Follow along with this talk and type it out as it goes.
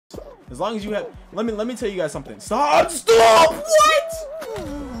As long as you have, let me tell you guys something. Stop! What?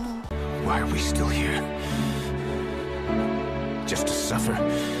 Why are we still here? Just to suffer?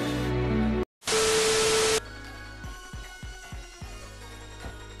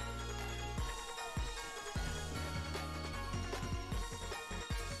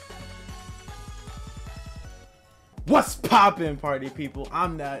 What's poppin', party people?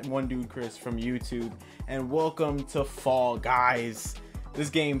 I'm that one dude Chris from YouTube, and welcome to Fall Guys. This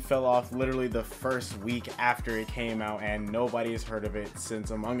game fell off literally the first week after it came out, and nobody has heard of it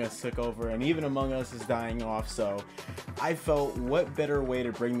since Among Us took over, and even Among Us is dying off. So I felt, what better way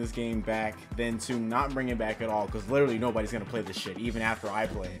to bring this game back than to not bring it back at all, because literally nobody's gonna play this shit even after I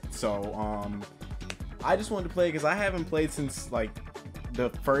play it. So I just wanted to play because I haven't played since like the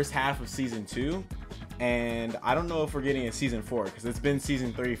first half of season 2. And I don't know if we're getting a season 4 because it's been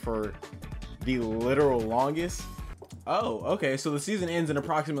season 3 for the literal longest. Oh, okay, so the season ends in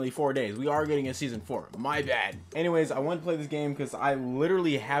approximately 4 days. We are getting a season 4. My bad. Anyways, I wanted to play this game because I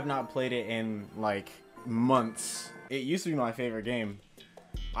literally have not played it in like months. It used to be my favorite game.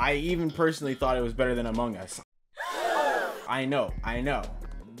 I even personally thought it was better than Among Us. I know.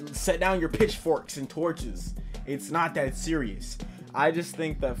 Set down your pitchforks and torches. It's not that serious. I just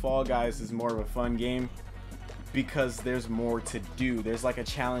think that Fall Guys is more of a fun game because there's more to do. There's like a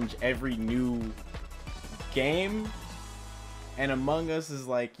challenge every new game, and Among Us is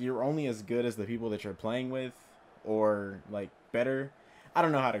like you're only as good as the people that you're playing with, or like better. I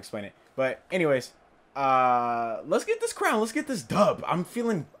don't know how to explain it, but anyways, let's get this crown. Let's get this dub. I'm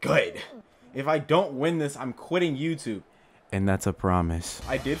feeling good. If I don't win this, I'm quitting YouTube, and that's a promise.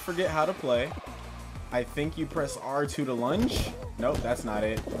 I did forget how to play. I think you press R2 to lunge. Nope, that's not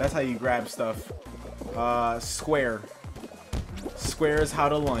it. That's how you grab stuff. Square. Square is how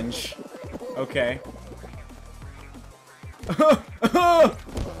to lunge. Okay.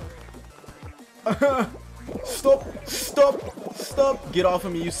 Stop. Get off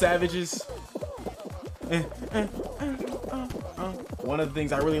of me, you savages. One of the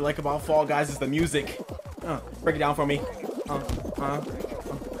things I really like about Fall Guys is the music. Break it down for me.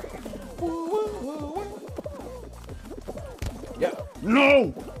 Yeah.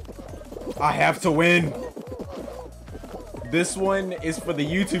 No! I have to win. This one is for the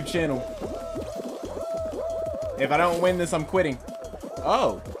YouTube channel. If I don't win this, I'm quitting.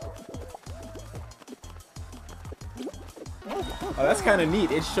 Oh, that's kind of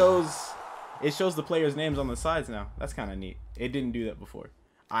neat. It shows the players' names on the sides now. That's kind of neat. It didn't do that before.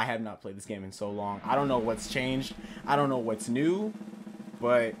 I have not played this game in so long. I don't know what's changed. I don't know what's new,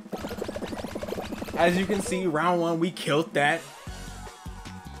 but as you can see, round 1, we killed that.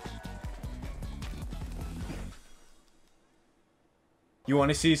 You want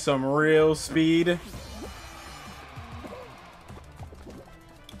to see some real speed?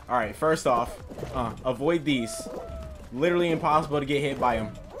 Alright, first off, avoid these. Literally impossible to get hit by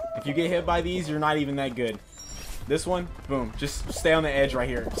them. If you get hit by these, you're not even that good. This one, boom. Just stay on the edge right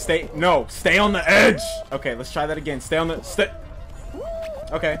here. Stay on the edge! Okay, let's try that again.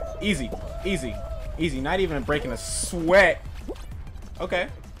 Okay, easy. Not even breaking a sweat. Okay.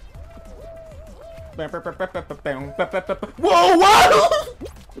 Whoa!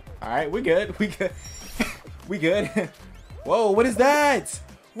 Alright, we good. We good. Whoa, what is that?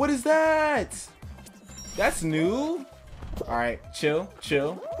 That's new. Alright, chill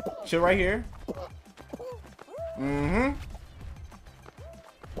right here.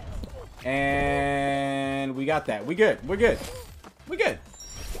 And we got that. We're good.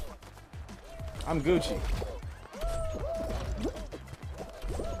 I'm Gucci.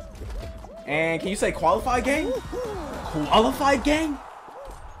 And can you say qualified gang? Qualified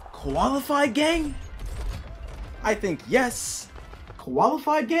gang? I think yes.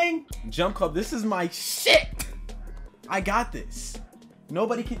 Qualified gang? Jump club, this is my shit. I got this.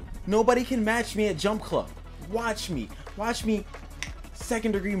 Nobody can match me at jump club. Watch me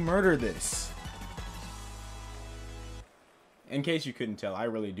second degree murder this. In case you couldn't tell, I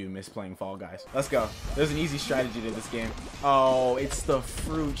really do miss playing Fall Guys. Let's go. There's an easy strategy to this game. Oh, it's the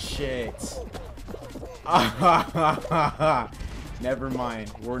fruit shit. Never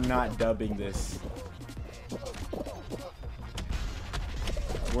mind. We're not dubbing this.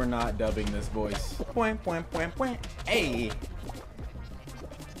 We're not dubbing this, boys. Hey.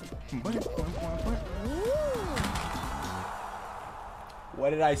 What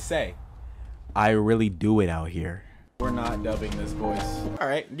did I say? I really do it out here. We're not dubbing this, boys. All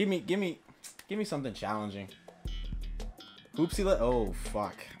right, give me something challenging. Oopsie, oh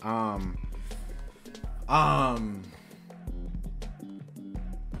fuck. I'm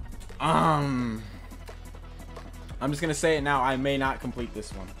just gonna say it now. I may not complete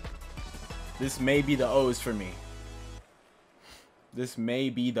this one. This may be the O's for me. This may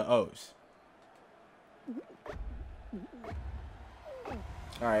be the O's.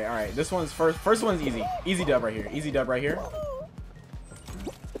 Alright. This one's first one's easy. Easy dub right here. Easy dub right here.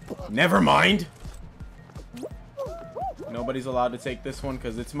 Never mind. Nobody's allowed to take this one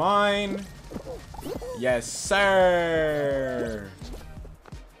because it's mine. Yes, sir.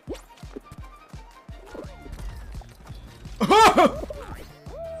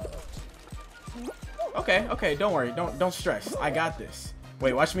 Okay, don't worry. Don't stress. I got this.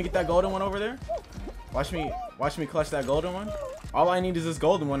 Wait, watch me get that golden one over there. Watch me clutch that golden one. All I need is this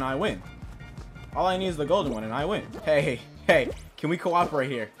golden one and I win. All I need is the golden one and I win. Hey, can we cooperate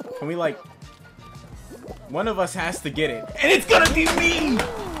here? Can we, like, one of us has to get it. And it's gonna be me!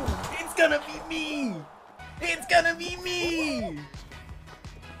 It's gonna be me! It's gonna be me!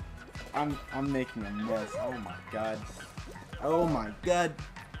 I'm making a mess. Oh my god. Oh my god.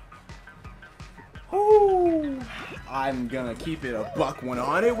 Ooh. I'm gonna keep it a buck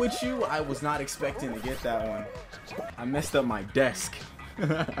 100 with you. I was not expecting to get that one. I messed up my desk.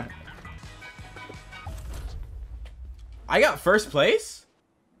 I got first place?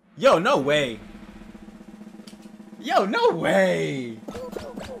 Yo, no way. Yo, no way.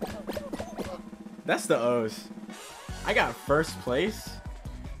 That's the O's. I got first place?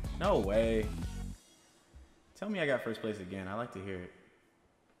 No way. Tell me I got first place again. I like to hear it.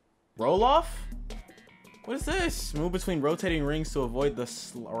 Roll off? What is this? Move between rotating rings to avoid the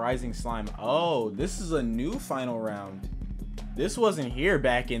rising slime. Oh, this is a new final round. This wasn't here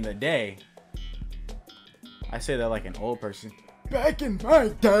back in the day. I say that like an old person. Back in my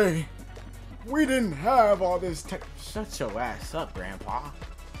day, we didn't have all this tech. Shut your ass up, Grandpa.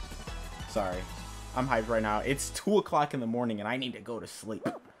 Sorry. I'm hyped right now. It's 2 o'clock in the morning and I need to go to sleep.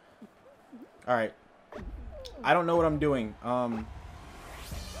 Alright. I don't know what I'm doing.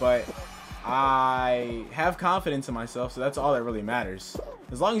 But I have confidence in myself, so that's all that really matters.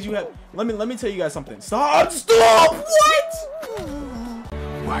 As long as you have, let me tell you guys something. Stop! What?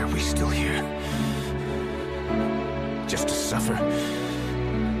 Why are we still here? Just to suffer?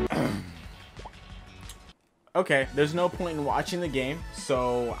 Okay, there's no point in watching the game,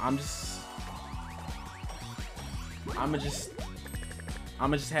 so I'm just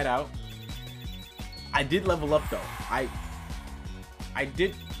head out. I did level up though.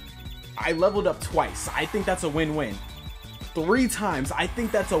 I leveled up twice. I think that's a win-win. 3 times. I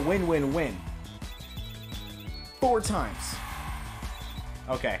think that's a win-win-win. 4 times.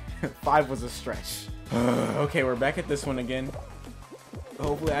 Okay. 5 was a stretch. Okay, we're back at this one again.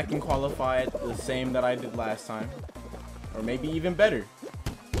 Hopefully I can qualify it the same that I did last time. Or maybe even better.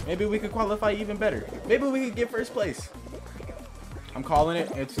 Maybe we could qualify even better. Maybe we could get first place. I'm calling it.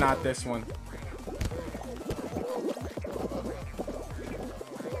 It's not this one.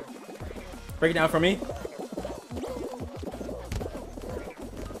 Break it down for me.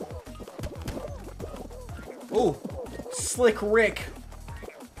 Ooh, Slick Rick.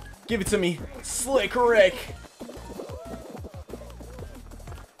 Give it to me, Slick Rick.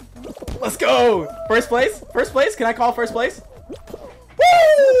 Let's go. First place? First place? Can I call first place?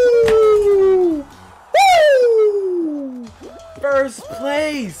 Woo! Woo! First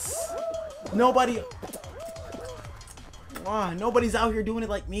place. Nobody's out here doing it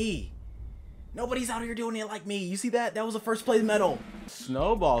like me. Nobody's out here doing it like me. You see that? That was a first place medal.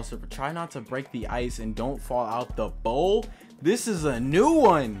 Snowball server. Try not to break the ice and don't fall out the bowl. This is a new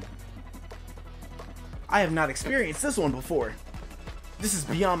one. I have not experienced this one before. This is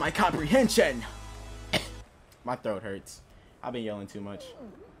beyond my comprehension. My throat hurts. I've been yelling too much.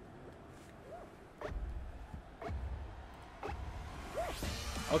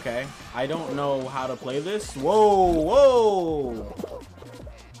 Okay. I don't know how to play this. Whoa, whoa.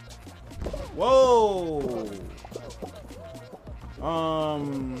 Whoa.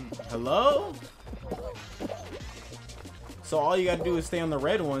 Hello? So all you gotta do is stay on the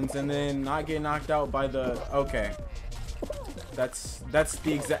red ones and then not get knocked out by the, okay. That's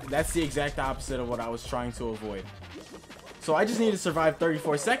the exact opposite of what I was trying to avoid. So I just need to survive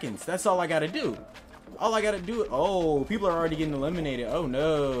 34 seconds. That's all I gotta do. All I gotta do, oh, people are already getting eliminated. Oh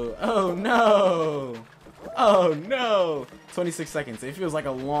no. Oh no. Oh no. 26 seconds. It feels like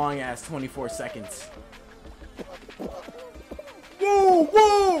a long ass 24 seconds. Whoa,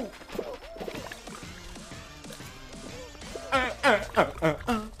 whoa.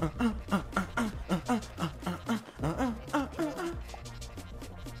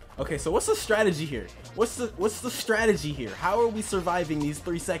 Okay, so what's the strategy here? What's the strategy here? How are we surviving these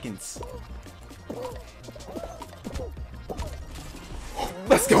 3 seconds?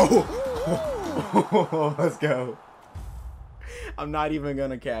 Let's go. Let's go. I'm not even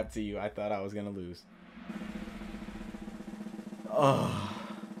gonna cap to you. I thought I was gonna lose. Oh,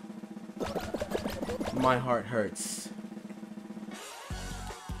 my heart hurts.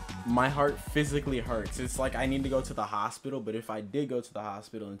 My heart physically hurts. It's like I need to go to the hospital, but if I did go to the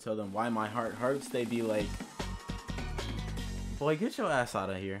hospital and tell them why my heart hurts, they'd be like, boy, get your ass out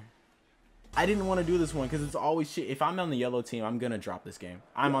of here. I didn't want to do this one because it's always shit. If I'm on the yellow team, I'm gonna drop this game.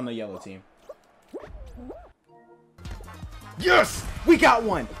 I'm on the yellow team. Yes! We got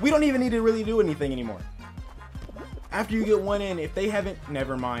one! We don't even need to really do anything anymore. After you get one in, if they haven't...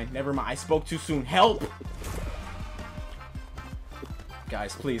 Never mind. Never mind. I spoke too soon. Help!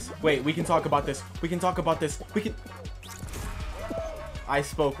 Guys, please. Wait, we can talk about this. We can talk about this. We can... I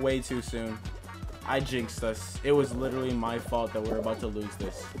spoke way too soon. I jinxed us. It was literally my fault that we're about to lose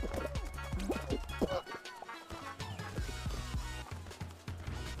this.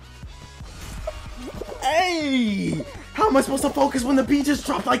 Hey! How am I supposed to focus when the beat just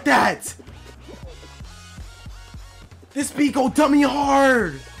dropped like that? This beat go dummy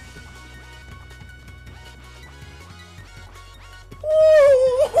hard!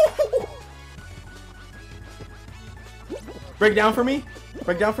 Woo! Break down for me?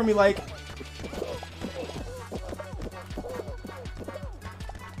 Break down for me like...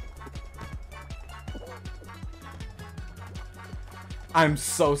 I'm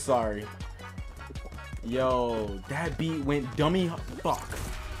so sorry. Yo, that beat went dummy... Fuck.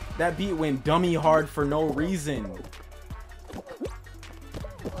 That beat went dummy hard for no reason.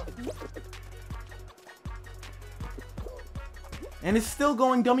 And it's still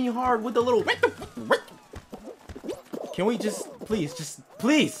going dummy hard with the little... Can we just...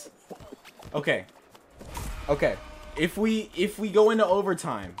 Please. Okay. Okay. If we go into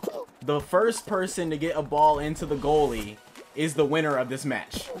overtime, the first person to get a ball into the goalie is the winner of this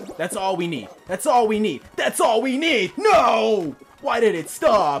match. That's all we need. That's all we need. That's all we need. No! Why did it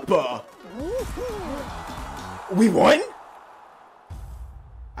stop? We won?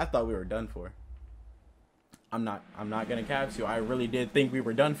 I thought we were done for. I'm not gonna cap you. I really did think we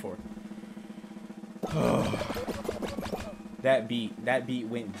were done for. That beat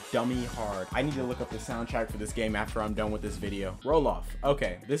went dummy hard. I need to look up the soundtrack for this game after I'm done with this video. Roll off.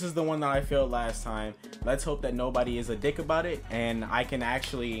 Okay, this is the one that I failed last time. Let's hope that nobody is a dick about it and I can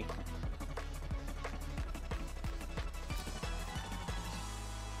actually...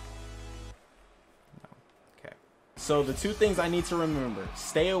 Okay. So the two things I need to remember: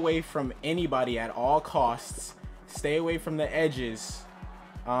 stay away from anybody at all costs. Stay away from the edges.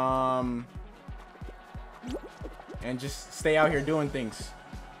 And just stay out here doing things.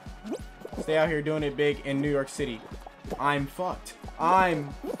 Stay out here doing it big in New York City. I'm fucked. I'm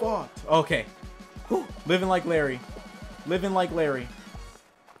fucked. Okay. Whew. Living like Larry. Living like Larry.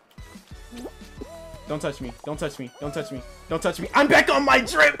 Don't touch me. Don't touch me. Don't touch me. Don't touch me. I'm back on my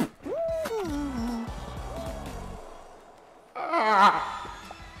drip! Ah.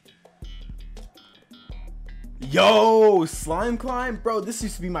 Yo, slime climb? Bro, this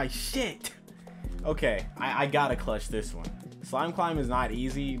used to be my shit. Okay, I gotta clutch this one. Slime climb is not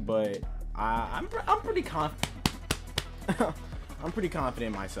easy, but I'm pretty confident. I'm pretty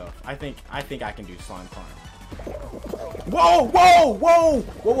confident in myself. I think I can do slime climb. Whoa, whoa, whoa,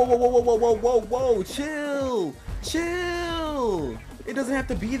 whoa, whoa, whoa, whoa, whoa, whoa, whoa, whoa, chill, chill. It doesn't have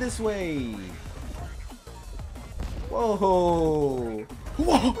to be this way. Whoa, whoa.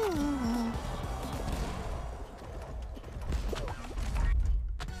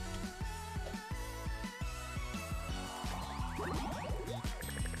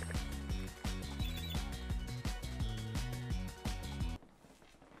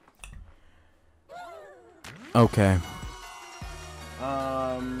 Okay.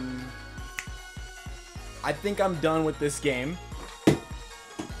 I think I'm done with this game.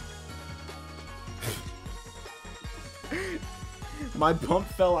 My pump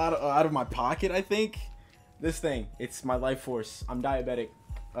fell out of my pocket, I think. This thing, it's my life force. I'm diabetic.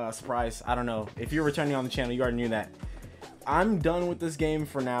 Surprise. I don't know. If you're returning on the channel, you already knew that. I'm done with this game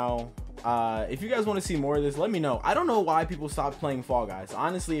for now. If you guys want to see more of this, let me know. I don't know why people stopped playing Fall Guys.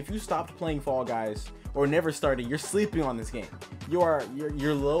 Honestly, if you stopped playing Fall Guys or never started, you're sleeping on this game. You're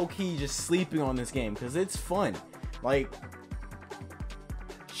low-key just sleeping on this game because it's fun. Like,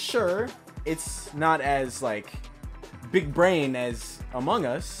 sure, it's not as like big brain as Among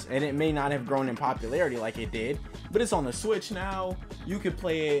Us, and it may not have grown in popularity like it did, but it's on the Switch now. You could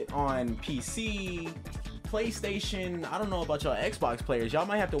play it on PC, PlayStation. I don't know about y'all Xbox players. Y'all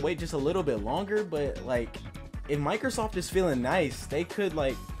might have to wait just a little bit longer, but like, if Microsoft is feeling nice, they could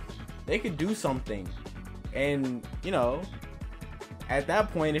do something. And you know, at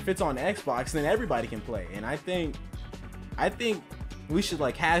that point, if it's on Xbox, then everybody can play. And I think I think we should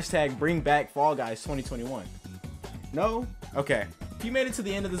like hashtag bring back Fall Guys 2021. No? Okay. If you made it to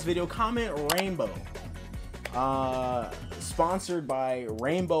the end of this video, comment rainbow. Sponsored by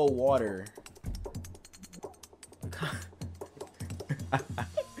Rainbow Water.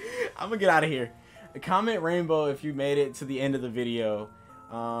 I'm gonna get out of here. Comment rainbow if you made it to the end of the video.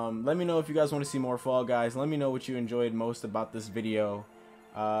 Let me know if you guys want to see more Fall Guys. Let me know what you enjoyed most about this video.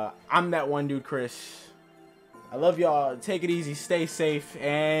 I'm that one dude, Chris. I love y'all. Take it easy, stay safe,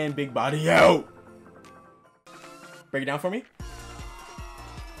 and big body out. Break it down for me.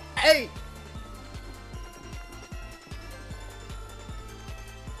 Hey!